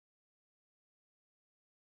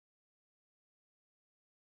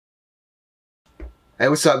Hey,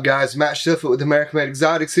 what's up guys? Matt Shiflett with American Made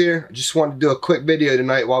Exotics here. I just wanted to do a quick video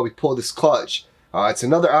tonight while we pull this clutch. It's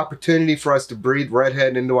another opportunity for us to breed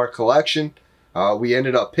Redhead into our collection. We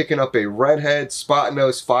ended up picking up a Redhead Spot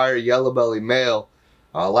Nose Fire Yellow Belly male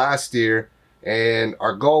last year, and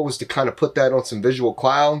our goal was to kind of put that on some visual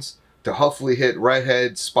clowns to hopefully hit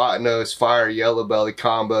Redhead Spot Nose Fire Yellow Belly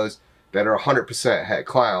combos that are 100% het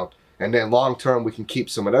clown. And then long term we can keep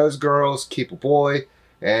some of those girls, keep a boy,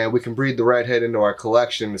 and we can breed the Redhead into our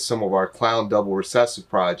collection to some of our clown double recessive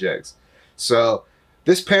projects. So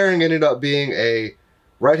this pairing ended up being a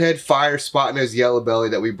Redhead Fire Spot Nose Yellow Belly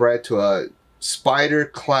that we bred to a Spider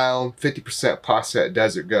Clown 50% Posset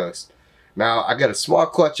Desert Ghost. Now I got a small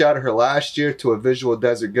clutch out of her last year to a visual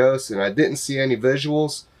Desert Ghost, and I didn't see any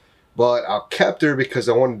visuals, but I kept her because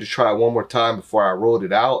I wanted to try one more time before I ruled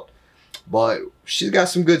it out. But she's got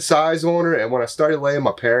some good size on her, and when I started laying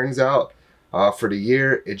my pairings out for the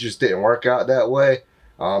year, it just didn't work out that way.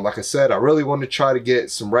 Like I said, I really wanted to try to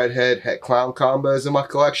get some Redhead het clown combos in my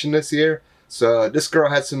collection this year. So this girl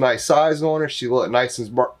had some nice size on her. She looked nice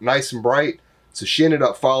and bright. So she ended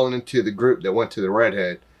up falling into the group that went to the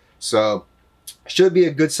Redhead. So should be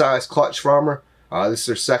a good size clutch from her. This is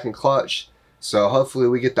her second clutch. So hopefully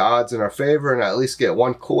we get the odds in our favor and at least get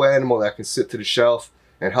one cool animal that can sit to the shelf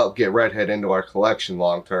and help get Redhead into our collection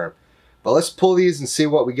long term. But let's pull these and see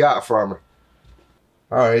what we got from her.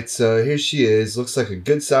 Alright, so here she is. Looks like a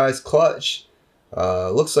good sized clutch.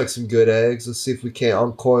 Looks like some good eggs. Let's see if we can't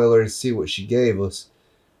uncoil her and see what she gave us.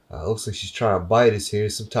 Looks like she's trying to bite us here.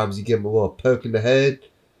 Sometimes you give them a little poke in the head,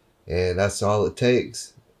 and that's all it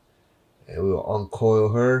takes. And we will uncoil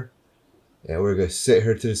her, and we're going to sit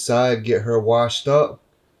her to the side, get her washed up,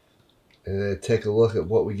 and then take a look at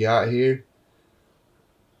what we got here.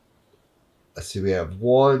 Let's see, we have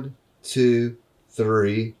 1, 2,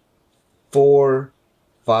 3, 4,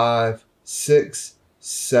 5, 6,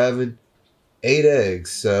 7, 8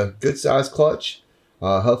 eggs. So good size clutch.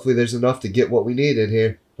 Hopefully there's enough to get what we need in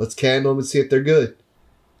here. Let's can them and see if they're good.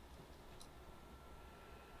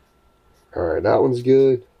 Alright, that one's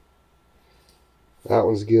good. That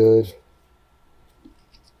one's good.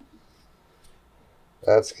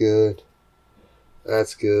 That's good.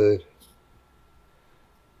 That's good.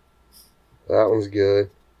 That one's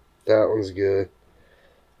good. That one's good.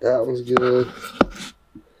 That one's good.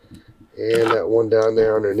 And that one down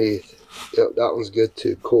there underneath. Yep, that one's good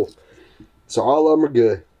too. Cool. So all of them are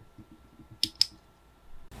good.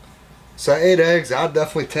 So 8 eggs, I'll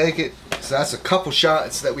definitely take it. So that's a couple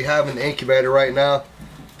shots that we have in the incubator right now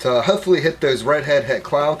to hopefully hit those Redhead het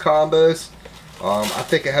clown combos. I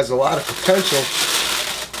think it has a lot of potential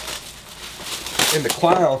in the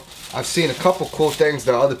clown. I've seen a couple cool things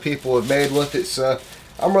that other people have made with it, so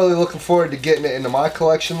I'm really looking forward to getting it into my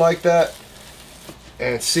collection like that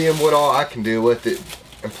and seeing what all I can do with it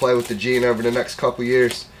and play with the gene over the next couple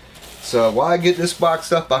years. So while I get this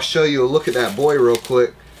boxed up, I'll show you a look at that boy real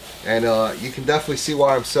quick, and you can definitely see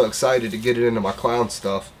why I'm so excited to get it into my clown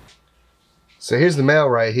stuff. So here's the male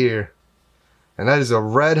right here, and that is a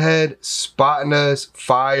Redhead Spot Nose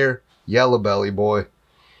Fire Yellow Belly boy.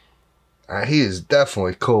 He is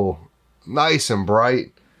definitely cool, nice and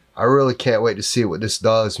bright. I really can't wait to see what this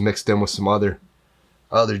does mixed in with some other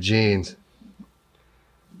genes.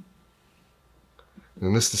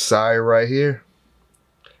 And this is the sire right here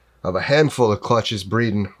of a handful of clutches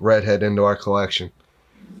breeding Redhead into our collection.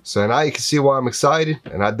 So now you can see why I'm excited,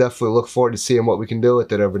 and I definitely look forward to seeing what we can do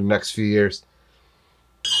with it over the next few years.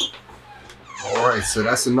 Alright, so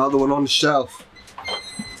that's another one on the shelf.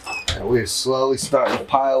 And we're slowly starting to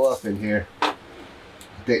pile up in here. I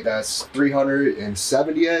think that's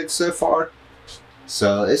 370 eggs so far.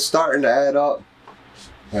 So it's starting to add up.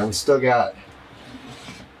 And we still got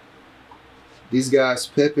these guys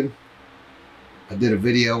pipping. I did a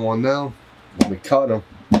video on them when we cut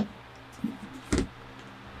them.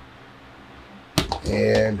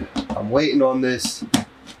 And I'm waiting on this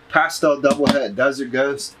pastel double het Desert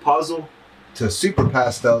Ghost puzzle to super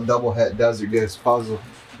pastel double het Desert Ghost puzzle.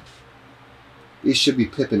 These should be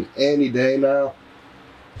pipping any day now.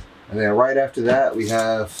 And then right after that we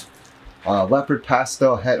have leopard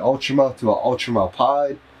pastel het ultramo to an ultramo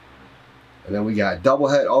pied. And then we got double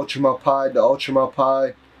het ultramo pied to ultramo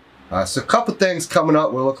pied. So a couple things coming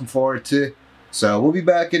up we're looking forward to. So we'll be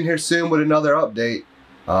back in here soon with another update.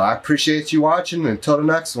 I appreciate you watching. Until the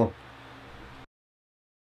next one.